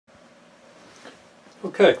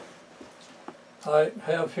Okay, I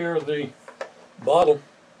have here the bottle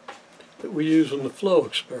that we use in the flow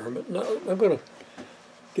experiment. Now I'm going to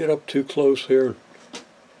get up too close here and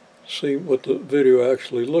see what the video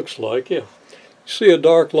actually looks like. Yeah, you see a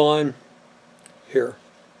dark line here,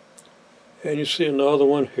 and you see another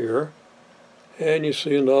one here, and you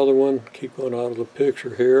see another one, keep going out of the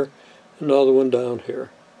picture here, another one down here.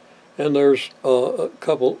 And there's a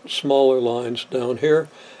couple smaller lines down here.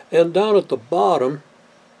 And down at the bottom,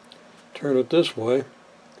 turn it this way,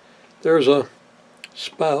 there's a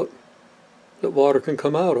spout that water can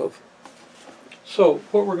come out of. So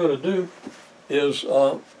what we're going to do is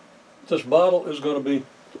this bottle is going to be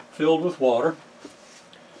filled with water,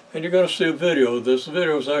 and you're going to see a video of this. The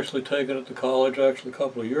video was actually taken at the college actually a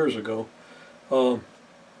couple of years ago. And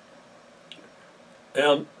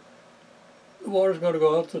the water's going to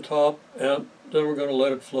go out the top, and then we're going to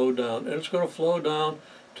let it flow down. And it's going to flow down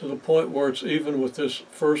to the point where it's even with this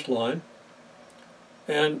first line.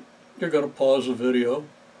 And you're going to pause the video,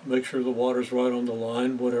 make sure the water's right on the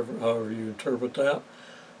line, whatever, however you interpret that.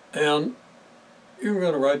 And you're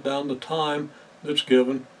going to write down the time that's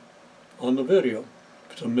given on the video.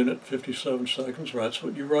 It's 1 minute 57 seconds, that's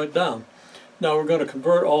what you write down. Now we're going to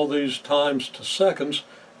convert all these times to seconds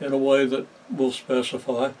in a way that we'll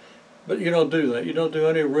specify. But you don't do that. You don't do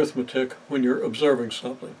any arithmetic when you're observing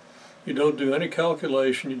something. You don't do any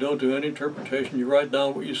calculation. You don't do any interpretation. You write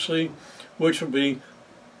down what you see, which would be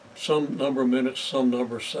some number of minutes, some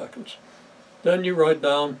number of seconds. Then you write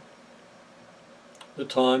down the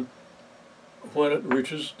time when it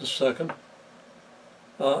reaches the second.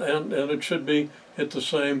 And it should be at the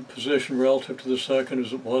same position relative to the second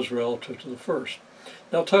as it was relative to the first.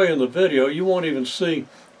 Now I'll tell you in the video, you won't even see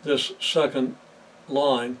this second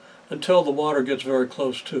line until the water gets very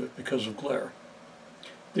close to it because of glare.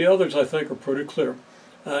 The others I think are pretty clear,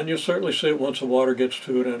 and you'll certainly see it once the water gets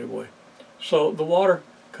to it anyway. So the water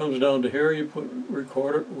comes down to here, you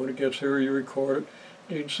record it. When it gets here, you record it.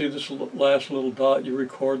 You can see this last little dot, you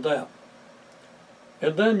record that.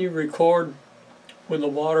 And then you record when the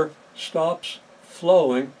water stops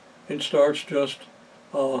flowing and starts just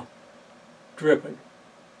dripping.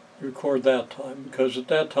 You record that time, because at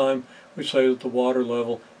that time we say that the water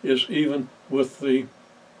level is even with the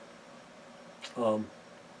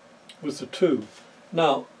tube.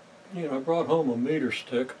 Now, you know, I brought home a meter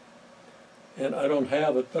stick, and I don't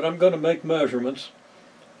have it, but I'm going to make measurements,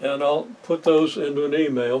 and I'll put those into an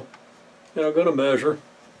email, and I'm going to measure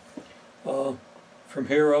from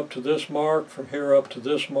here up to this mark, from here up to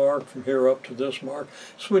this mark, from here up to this mark,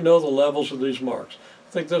 so we know the levels of these marks.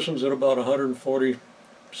 I think this one's at about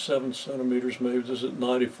 147 centimeters, maybe this is at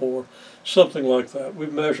 94, something like that.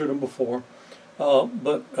 We've measured them before,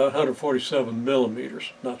 but 147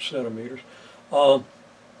 millimeters, not centimeters.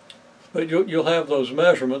 But you'll have those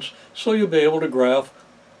measurements, so you'll be able to graph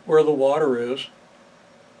where the water is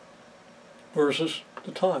versus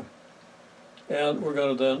the time. And we're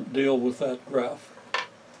going to then deal with that graph.